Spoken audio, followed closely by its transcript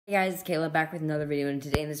Hey guys, it's Caleb back with another video, and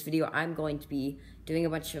today in this video I'm going to be doing a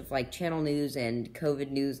bunch of channel news and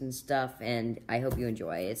COVID news and stuff, and I hope you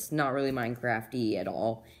enjoy. It's not really Minecraft-y at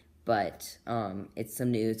all, but it's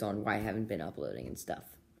some news on why I haven't been uploading and stuff.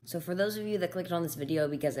 So for those of you that clicked on this video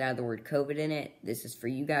because it had the word COVID in it, this is for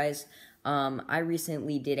you guys. I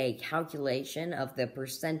recently did a calculation of the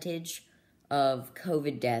percentage of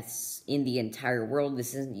COVID deaths in the entire world.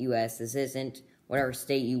 This isn't US, this isn't whatever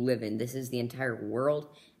state you live in, this is the entire world.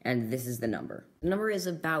 And this is the number. The number is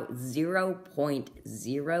about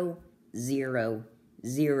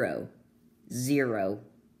 0.00008.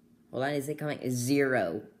 Hold on, is it coming?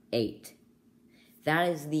 08. That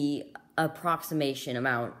is the approximation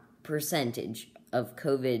percentage of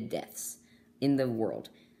COVID deaths in the world.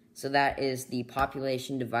 So that is the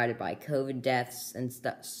population divided by COVID deaths and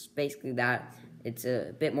stuff. Basically that. It's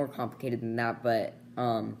a bit more complicated than that, but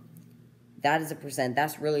that is a percent.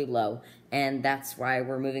 That's really low, and that's why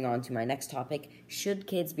we're moving on to my next topic. Should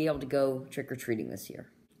kids be able to go trick-or-treating this year?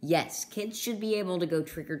 Yes, kids should be able to go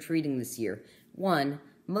trick-or-treating this year. One,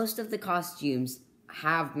 most of the costumes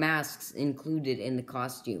have masks included in the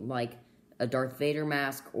costume, like a Darth Vader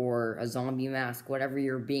mask or a zombie mask, whatever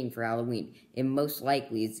you're being for Halloween. It most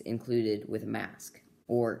likely is included with a mask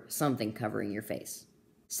or something covering your face.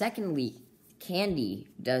 Secondly, candy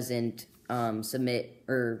doesn't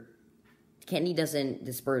candy doesn't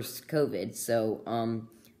disperse COVID, so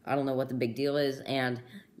I don't know what the big deal is, and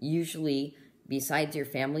usually, besides your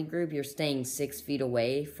family group, you're staying 6 feet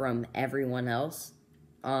away from everyone else.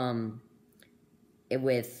 You're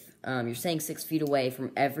staying 6 feet away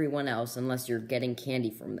from everyone else unless you're getting candy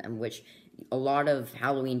from them, which a lot of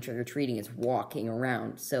Halloween trick-or-treating is walking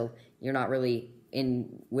around, so you're not really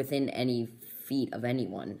within any feet of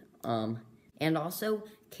anyone. And also,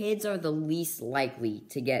 kids are the least likely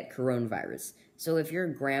to get coronavirus. So if you're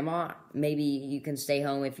a grandma, maybe you can stay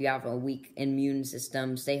home. If you have a weak immune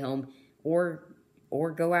system, stay home or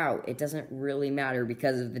go out. It doesn't really matter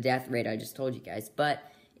because of the death rate I just told you guys. But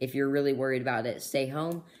if you're really worried about it, stay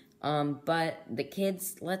home. But the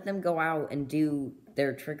kids, let them go out and do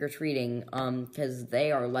their trick-or-treating because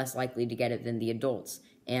they are less likely to get it than the adults.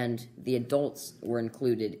 And the adults were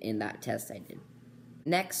included in that test I did.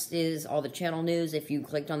 Next is all the channel news. If you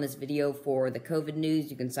clicked on this video for the COVID news,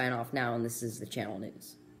 you can sign off now, and this is the channel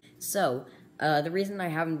news. So, the reason I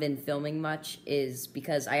haven't been filming much is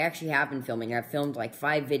because I actually have been filming. I've filmed like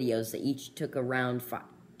 5 videos that each took around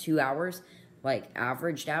 2 hours,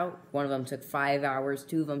 averaged out. One of them took 5 hours,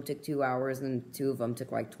 2 of them took 2 hours, and 2 of them took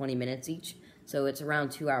 20 minutes each. So it's around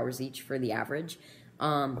 2 hours each for the average.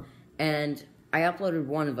 And I uploaded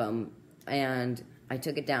one of them, and I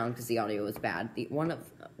took it down because the audio was bad. One of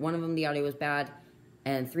them, the audio was bad,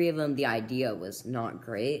 and 3 of them, the idea was not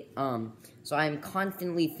great. So I'm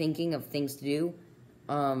constantly thinking of things to do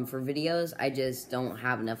for videos. I just don't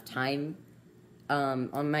have enough time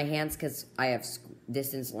on my hands because I have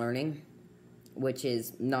distance learning, which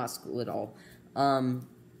is not school at all.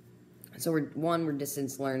 So we're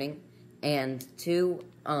distance learning, and 2,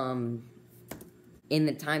 in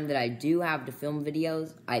the time that I do have to film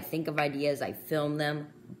videos, I think of ideas, I film them,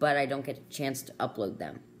 but I don't get a chance to upload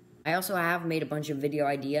them. I also have made a bunch of video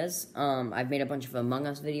ideas. I've made a bunch of Among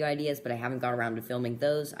Us video ideas, but I haven't got around to filming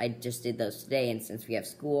those. I just did those today, and since we have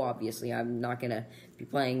school, obviously I'm not going to be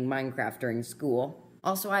playing Minecraft during school.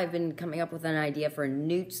 Also, I've been coming up with an idea for a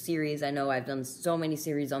new series. I know I've done so many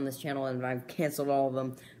series on this channel, and I've canceled all of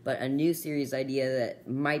them, but a new series idea that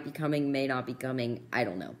might be coming, may not be coming, I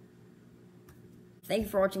don't know. Thank you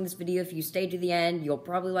for watching this video. If you stayed to the end, you'll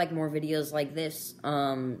probably like more videos like this,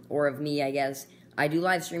 or of me, I guess. I do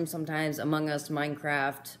live stream sometimes, Among Us,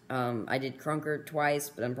 Minecraft. I did Crunker twice,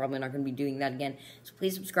 but I'm probably not going to be doing that again. So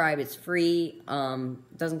please subscribe. It's free.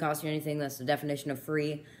 It doesn't cost you anything. That's the definition of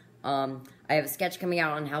free. I have a sketch coming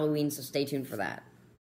out on Halloween, so stay tuned for that.